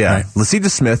rookie. Yeah. Right. Lasita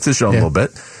Smith has shown a little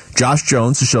bit. Josh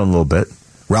Jones has shown a little bit.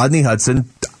 Rodney Hudson,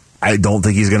 I don't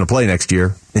think he's going to play next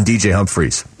year. And DJ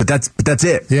Humphries. But that's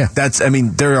it. Yeah.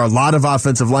 There are a lot of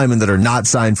offensive linemen that are not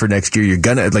signed for next year. You're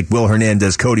going to, like Will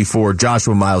Hernandez, Cody Ford,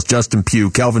 Joshua Miles, Justin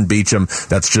Pugh, Kelvin Beachum.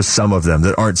 That's just some of them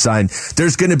that aren't signed.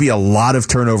 There's going to be a lot of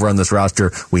turnover on this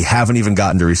roster. We haven't even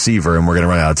gotten to receiver, and we're going to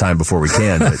run out of time before we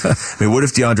can. But, I mean, what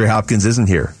if DeAndre Hopkins isn't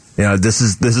here? You know, this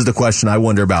is the question I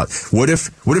wonder about. What if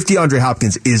DeAndre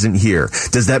Hopkins isn't here?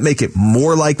 Does that make it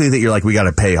more likely that you're like, we got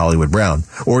to pay Hollywood Brown?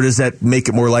 Or does that make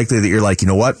it more likely that you're like, you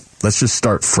know what? Let's just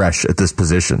start fresh at this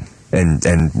position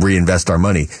and reinvest our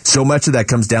money. So much of that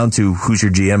comes down to who's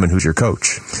your GM and who's your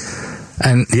coach.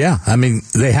 And yeah, I mean,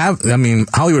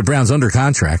 Hollywood Brown's under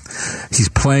contract. He's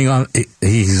playing on,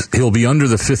 he'll be under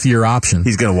the 5th-year option.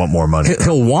 He's going to want more money.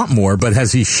 He'll want more, but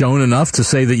has he shown enough to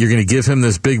say that you're going to give him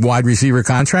this big wide receiver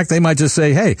contract? They might just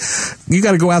say, hey, you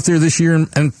got to go out there this year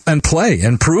and play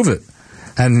and prove it.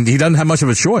 And he doesn't have much of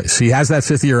a choice. He has that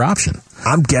 5th-year option.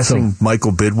 I'm guessing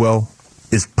Michael Bidwell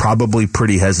is probably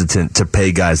pretty hesitant to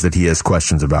pay guys that he has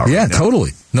questions about. Yeah, right now.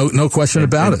 Totally. No question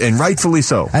about it. And rightfully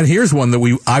so. And here's one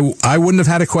that I wouldn't have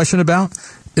had a question about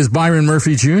is Byron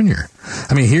Murphy Jr.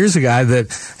 I mean, here's a guy that,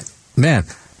 man,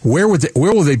 where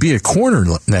will they be at corner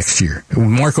next year?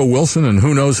 Marco Wilson and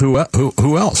who knows who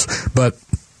else. But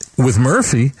with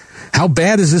Murphy, how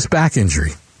bad is this back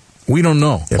injury? We don't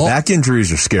know. Yeah, back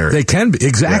injuries are scary. They can be,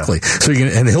 exactly. Yeah. So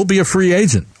and he'll be a free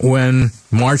agent when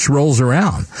March rolls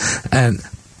around. And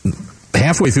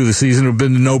halfway through the season, it would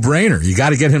have been a no-brainer. You got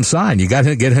to get him signed. You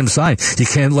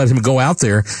can't let him go out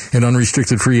there in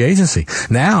unrestricted free agency.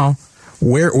 Now,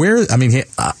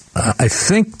 I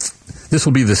think this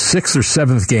will be the 6th or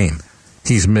 7th game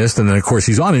he's missed. And then, of course,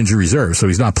 he's on injury reserve, so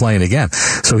he's not playing again.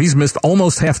 So he's missed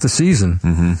almost half the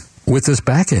season with this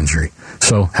back injury.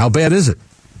 So how bad is it?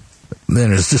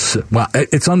 Then it's just,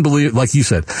 it's unbelievable. Like you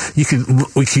said,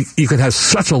 you could have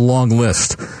such a long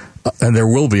list, and there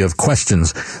will be, of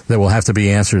questions that will have to be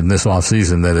answered in this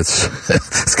offseason that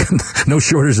it's no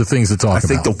shortage of things to talk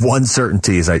about. I think the one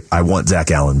certainty is I want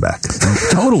Zach Allen back.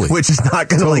 Totally. Which is not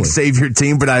going to save your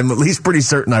team, but I'm at least pretty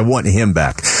certain I want him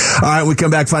back. All right, we come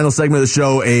back, final segment of the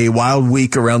show, a wild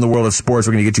week around the world of sports.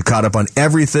 We're going to get you caught up on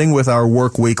everything with our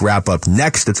work week wrap up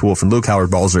next. It's Wolf and Luke,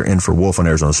 Howard Balzer in for Wolf on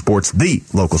Arizona Sports, the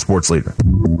local sports leader.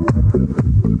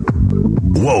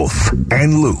 Wolf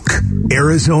and Luke,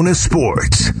 Arizona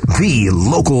Sports, the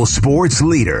local sports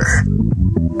leader.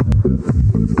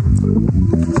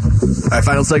 All right,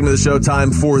 final segment of the show,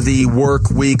 time for the work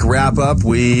week wrap-up.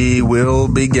 We will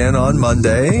begin on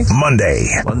Monday.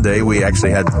 Monday, we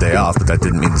actually had the day off, but that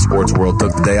didn't mean the sports world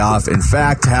took the day off. In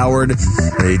fact, Howard,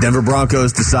 the Denver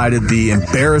Broncos decided the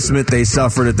embarrassment they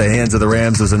suffered at the hands of the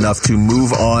Rams was enough to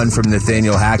move on from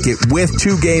Nathaniel Hackett. With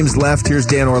 2 games left, here's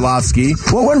Dan Orlovsky.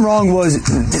 What went wrong was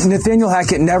Nathaniel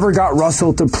Hackett never got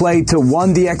Russell to play to,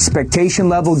 1, the expectation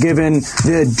level given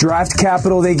the draft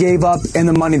capital they gave up and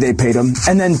the money they paid him,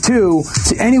 and then 2,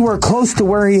 to anywhere close to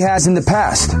where he has in the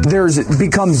past. There's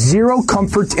become zero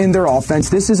comfort in their offense.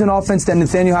 This is an offense that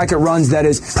Nathaniel Hackett runs that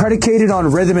is predicated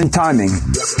on rhythm and timing.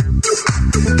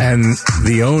 And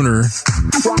the owner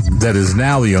that is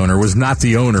now the owner was not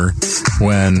the owner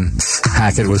when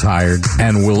Hackett was hired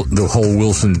and the whole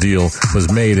Wilson deal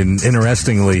was made. And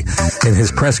interestingly, in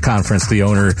his press conference, the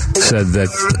owner said that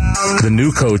the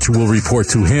new coach will report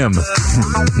to him,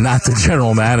 not the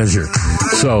general manager.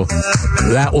 So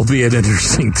that will be an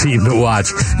interesting team to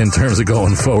watch in terms of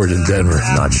going forward in Denver.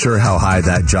 Not sure how high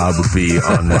that job would be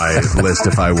on my list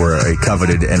if I were a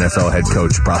coveted NFL head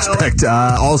coach prospect.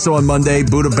 Also on Monday,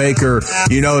 Budda Baker.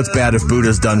 You know it's bad if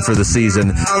Budda's done for the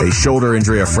season. A shoulder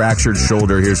injury, a fractured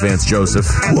shoulder. Here's Vance Joseph.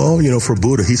 Well, for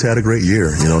Budda, he's had a great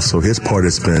year, so his part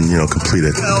has been,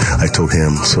 completed. I told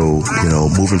him. So,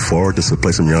 moving forward, just to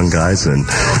play some young guys and,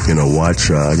 watch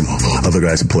other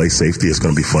guys play safety. It's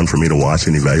going to be fun for me to watch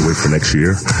and evaluate for next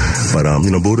year. But,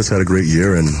 Budda's had a great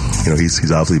year, and,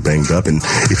 he's obviously banged up. And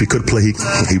if he could play,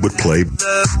 he would play.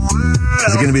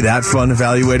 Is it going to be that fun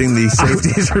evaluating the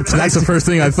safeties? That's the first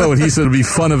thing I thought when he said it would be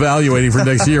fun evaluating for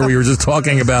next year. We were just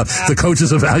talking about the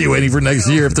coaches evaluating for next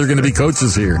year if they're going to be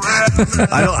coaches here.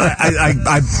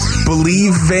 I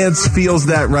believe Vance feels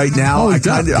that right now. Oh,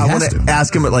 I want to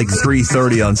ask him at like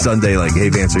 3:30 on Sunday, like, hey,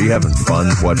 Vance, are you having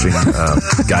fun watching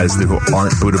guys who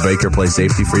aren't Budda Baker play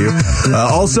safety for you?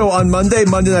 Also on Monday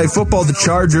Night Football, the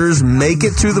Chargers make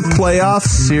it to the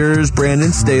playoffs. Here's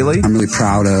Brandon Staley. I'm really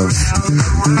proud of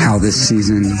how this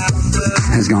season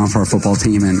has gone for our football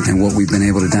team and what we've been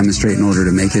able to demonstrate in order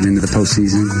to make it into the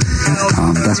postseason.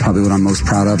 That's probably what I'm most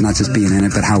proud of, not just being in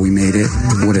it, but how we made it,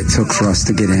 what it took for us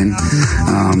to get in.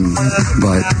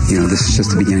 But, this is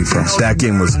just the beginning for us. That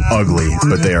game was ugly,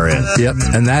 but they are in. Yep,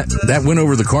 and that win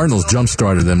over the Cardinals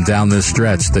jump-started them down this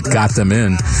stretch that got them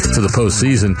in to the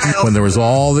postseason when there was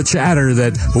all the chatter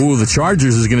that, the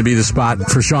Chargers is going to be the spot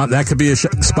for Sean. That could be a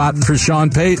spot for Sean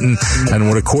Payton, and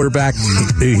what a quarterback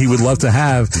he would love to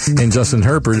have in Justin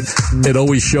Herbert. It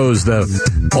always shows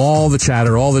all the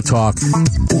chatter, all the talk.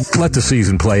 Let the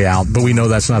season play out, but we know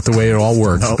that's not the way it all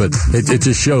works. Nope. But it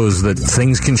just shows that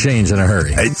things can change in a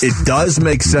hurry. It does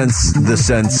make sense, the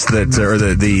sense that, or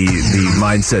the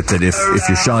mindset that if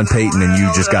you're Sean Payton and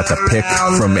you just got to pick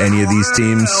from any of these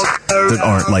teams that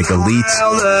aren't like elite,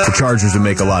 the Chargers would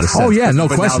make a lot of sense. Oh yeah, no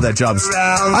but question. Now that job's,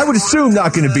 I would assume,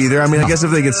 not going to be there. I mean, I guess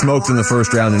if they get smoked in the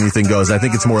first round, anything goes. I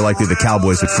think it's more likely the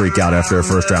Cowboys would freak out after a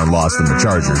first round loss than the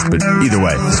Chargers. But either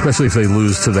way, especially if they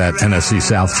lose to that NFC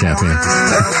South champion.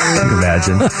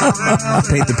 Imagine.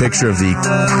 Paint the picture of the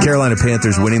Carolina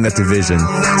Panthers winning that division,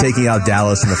 taking out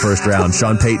Dallas in the first round.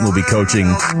 Sean Payton will be coaching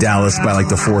Dallas by like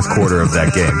the fourth quarter of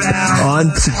that game.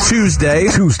 On to Tuesday.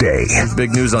 There's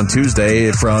big news on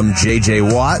Tuesday from J.J.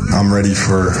 Watt. I'm ready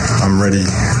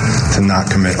to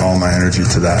not commit all my energy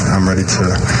to that. I'm ready to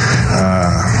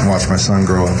watch my son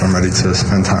grow up. I'm ready to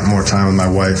spend more time with my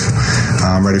wife.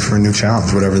 I'm ready for a new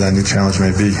challenge, whatever that new challenge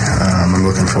may be. I'm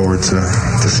looking forward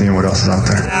to seeing what else is out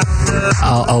there.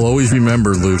 I'll always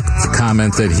remember, Luke, the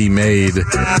comment that he made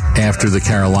after the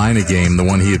Carolina game, the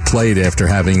one he had played after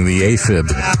having the AFib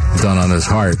done on his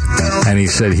heart. And he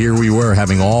said, here we were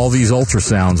having all these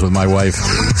ultrasounds with my wife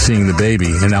seeing the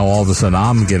baby, and now all of a sudden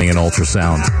I'm getting an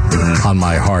ultrasound on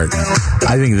my heart.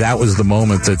 I think that was the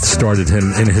moment that started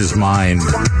him in his mind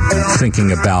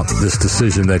thinking about this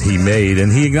decision that he made,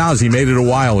 and he acknowledged he made it a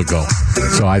while ago.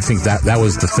 So I think that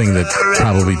was the thing that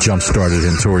probably jump-started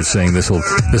him towards saying this will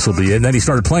be it. And then he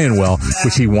started playing well,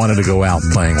 which he wanted to go out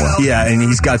playing well. Yeah, and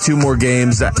he's got 2 more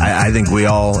games. I think we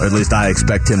all, or at least I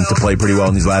expect him to play pretty well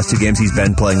in these last 2 games. He's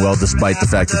been playing well despite the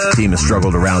fact that the team has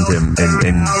struggled around him,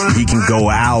 and he can go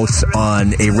out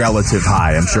on a relative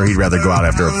high. I'm sure he'd rather go out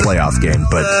after a playoff game,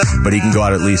 but he can go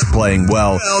out at least playing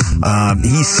well.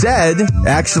 He said,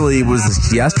 actually was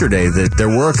yesterday that there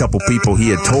were a couple people he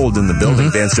had told in the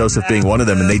building, Vance Joseph being one of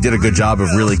them, and they did a good job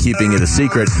of really keeping it a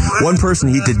secret. One person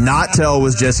he did not tell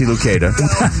was Jesse Luketa.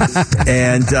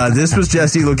 And this was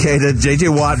Jesse Luketa. J.J.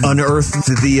 Watt unearthed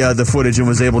the footage and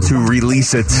was able to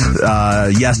release it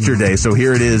yesterday. So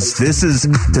here it is. This is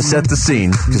to set the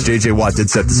scene, because J.J. Watt did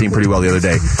set the scene pretty well the other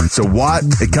day. So Watt,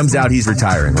 it comes out he's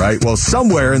retiring, right? Well,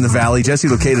 somewhere in the valley, Jesse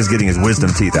Luketa is getting his wisdom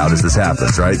teeth out as this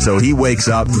happens, right? So he wakes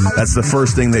up. That's the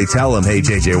first thing they tell him, hey,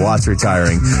 J.J. Watt's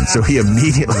retiring. So he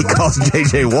immediately calls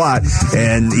J.J. Watt,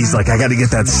 and he's like, I got to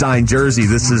get that signed jersey.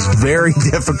 This is very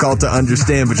difficult to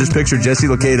understand, but just picture Jesse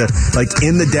Luketa, like,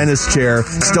 in the dentist chair,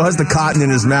 still has the cotton in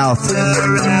his mouth.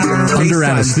 Under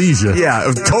anesthesia.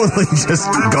 Yeah, totally just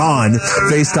gone,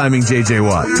 FaceTiming J.J.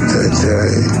 Watt.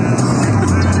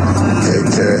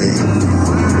 JJ,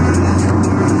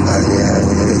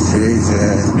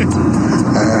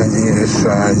 I need a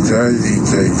signed jersey,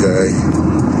 JJ.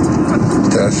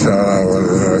 That's all I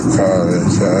wanted to call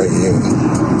and tell you.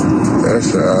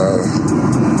 That's all.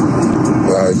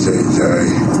 Bye, JJ.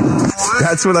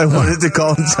 That's what I wanted to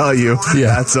call and tell you.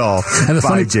 Yeah. That's all. And the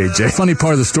funny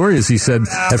part of the story is he said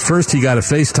at first he got a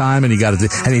FaceTime and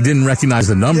he didn't recognize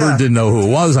the number, didn't know who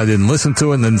it was. I didn't listen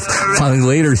to it. And then finally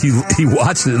later he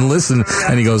watched it and listened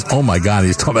and he goes, oh my God,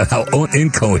 he's talking about how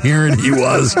incoherent he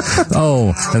was.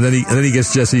 And then he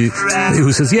gets Jesse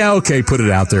who says, yeah, okay, put it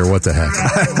out there. What the heck?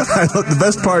 The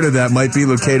best part of that might be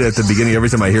Luketa at the beginning. Every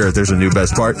time I hear it, there's a new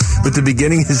best part. But the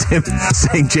beginning is him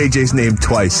saying JJ's name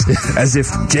twice, as if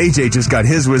JJ just got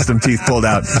his wisdom teeth pulled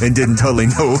out and didn't totally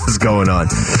know what was going on.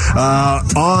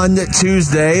 On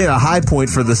Tuesday, a high point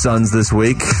for the Suns this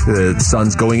week. The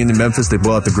Suns going into Memphis, they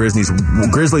blow out the Grizzlies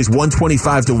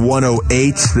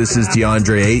 125-108. This is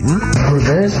DeAndre Ayton.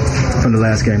 Revenge? From the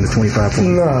last game, the 25 points.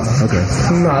 Nah. Okay.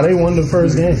 Nah, they won the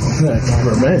first game.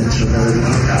 Revenge.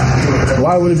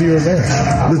 Why would it be revenge?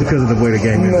 Just because of the way the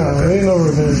game is. Nah, there ain't no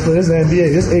revenge. But it's the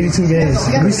NBA. It's 82 games.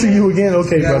 We see you again,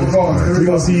 okay, brother. We're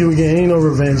going to see you again. Ain't no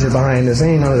revenge behind this.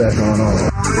 Ain't none of that going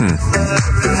on.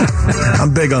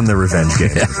 I'm big on the revenge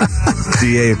game.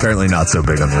 DA apparently not so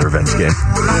big on the revenge game.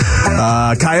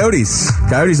 Coyotes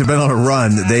have been on a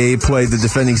run. They played the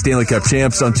defending Stanley Cup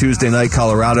champs on Tuesday night,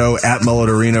 Colorado, at Mullet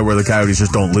Arena, where the Coyotes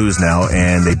just don't lose now,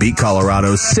 and they beat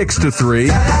Colorado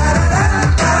 6-3.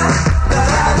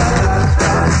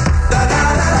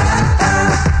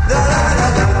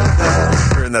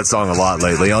 That song a lot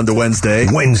lately. On to Wednesday,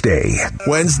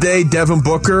 Devin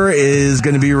Booker is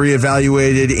going to be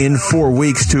reevaluated in 4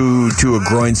 weeks to a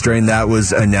groin strain. That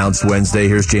was announced Wednesday.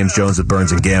 Here's James Jones with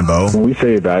Burns and Gambo. When we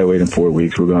say evaluate in 4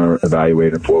 weeks, we're going to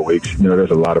evaluate in 4 weeks. You know,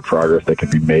 there's a lot of progress that can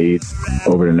be made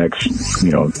over the next, 2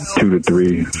 to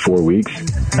 3, 4 weeks.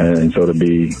 And so to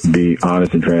be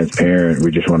honest and transparent,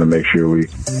 we just want to make sure we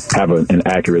have an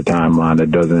accurate timeline that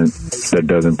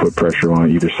doesn't put pressure on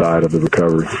either side of the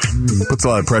recovery. Puts a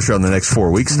lot of pressure on the next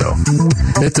 4 weeks, though.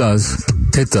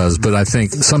 It does, but I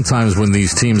think sometimes when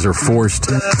these teams are forced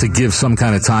to give some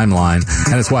kind of timeline,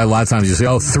 and it's why a lot of times you say,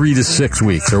 3 to 6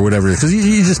 weeks or whatever, because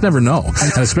you just never know,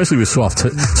 and especially with soft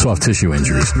tissue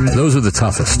injuries. Those are the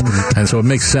toughest, and so it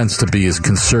makes sense to be as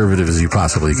conservative as you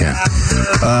possibly can.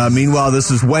 Meanwhile,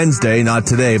 this is Wednesday, not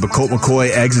today, but Colt McCoy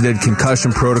exited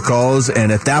concussion protocols,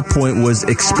 and at that point was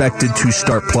expected to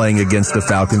start playing against the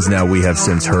Falcons. Now we have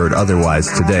since heard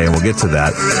otherwise today, and we'll get to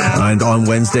that. And on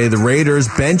Wednesday, the Raiders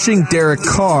benching Derek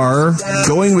Carr,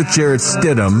 going with Jarrett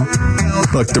Stidham.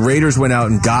 Look, the Raiders went out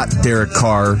and got Derek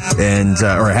Carr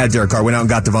had Derek Carr, went out and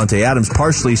got Devontae Adams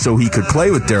partially so he could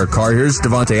play with Derek Carr. Here's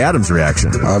Devontae Adams'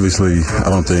 reaction. Obviously, I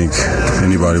don't think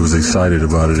anybody was excited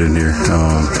about it in here.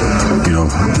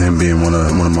 Him being one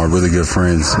of my really good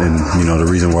friends, and the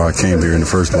reason why I came here in the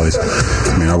first place.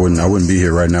 I mean, I wouldn't be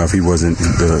here right now if he wasn't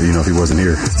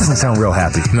here. Doesn't sound real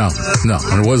happy. No.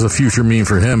 And it was a future meme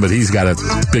for him, but he's got a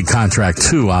big contract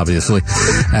too, obviously,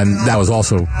 and that was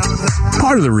also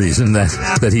part of the reason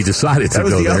that he decided to go there.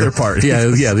 That was the other part.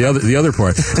 Yeah, the other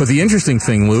part. But the interesting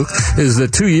thing, Luke, is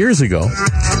that 2 years ago,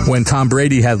 when Tom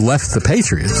Brady had left the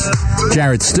Patriots,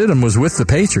 Jarrett Stidham was with the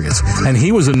Patriots, and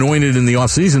he was anointed in the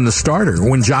offseason the starter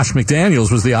when Josh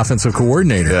McDaniels was the offensive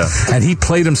coordinator. Yeah. And he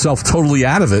played himself totally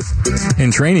out of it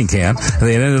in training camp, and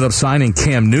they ended up signing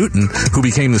Cam Newton, who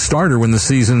became the starter when the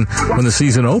season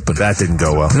opened. That didn't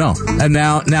go well. No. And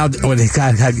now when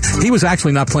he was was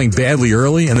actually not playing badly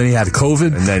early, and then he had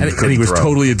COVID, and he was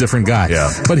totally a different guy.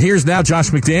 Yeah. But here's now Josh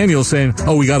McDaniels saying,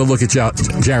 we got to look at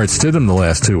Jarrett Stidham the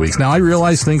last 2 weeks. Now, I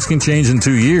realize things can change in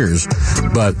 2 years,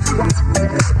 but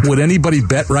would anybody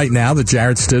bet right now that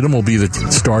Jarrett Stidham will be the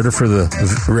starter for the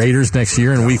Raiders next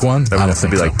year in Week 1? I don't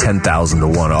think so. Like 10,000 to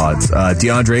 1 odds.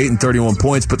 DeAndre Ayton, 31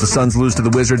 points, but the Suns lose to the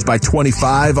Wizards by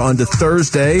 25 on to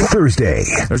Thursday. Thursday,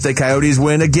 Coyotes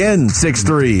win again,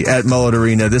 6-3 at Mullet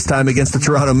Arena, this time against the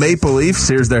Toronto Maple Leafs.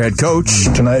 Here's their head coach.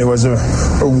 Tonight was a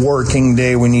working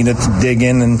day. We needed to dig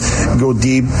in and go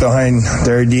deep behind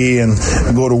their D and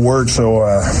go to work. So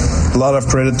a lot of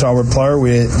credit to our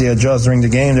player. They adjusted during the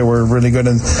game. They were really good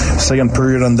in second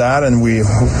period on that, and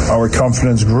our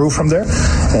confidence grew from there,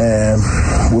 and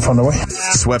we found a way.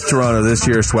 Swept Toronto this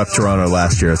year, swept Toronto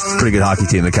last year. It's a pretty good hockey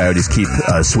team. The Coyotes keep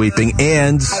sweeping.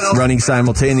 And running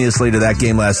simultaneously to that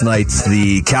game last night,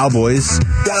 the Cowboys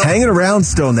hanging around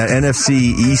still in that NFC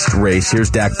East race. Here's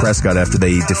Dak Prescott after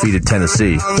they defeated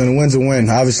Tennessee. And a win's a win,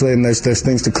 obviously, and there's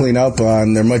things to clean up,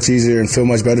 and they're much easier and feel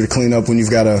much better to clean up when you've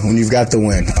got the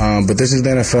win. But this is the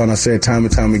NFL, and I say it time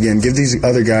and time again. Give these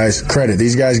other guys credit.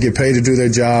 These guys get paid to do their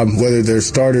job, whether their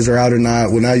starters are out or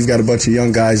not. Well, now you've got a bunch of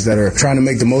young guys that are trying to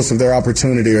make the most of their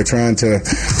opportunity or trying to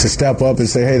step up and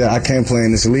say, hey, I can't play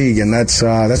in this league. And that's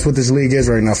what this league is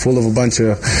right now, full of a bunch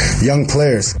of young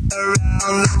players.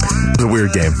 It was a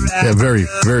weird game. Yeah, very,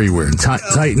 very weird.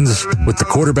 Titans with the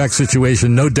quarterback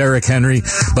situation, no Derrick Henry,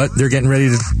 but they're getting ready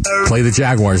to play the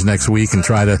Jaguars next week and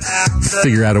try to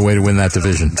figure out a way to win that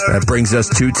division. That brings us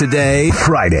to today,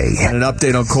 Friday. And an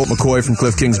update on Colt McCoy from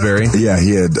Cliff Kingsbury. Yeah,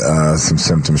 he had some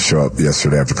symptoms show up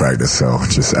yesterday after practice, so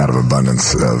just out of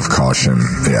abundance of caution,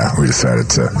 we decided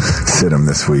to sit him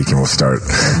this week, and we'll start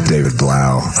David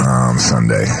Blau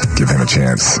Sunday. Give him a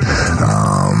chance,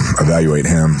 evaluate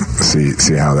him,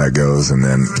 see how that goes, and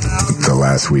then the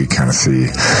last week kind of see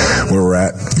where we're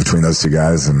at between those two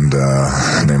guys and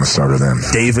name a starter then.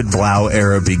 David Blau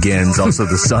era begins. Also,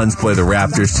 the Suns play the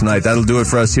Raptors tonight. That'll do it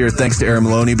for us here. Thanks to Aaron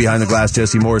Maloney, behind the glass,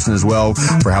 Jesse Morrison as well.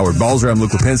 For Howard Balzer, I'm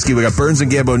Luke Lipinski. We got Burns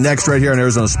and Gambo next right here on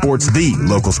Arizona Sports, the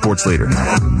local sports leader.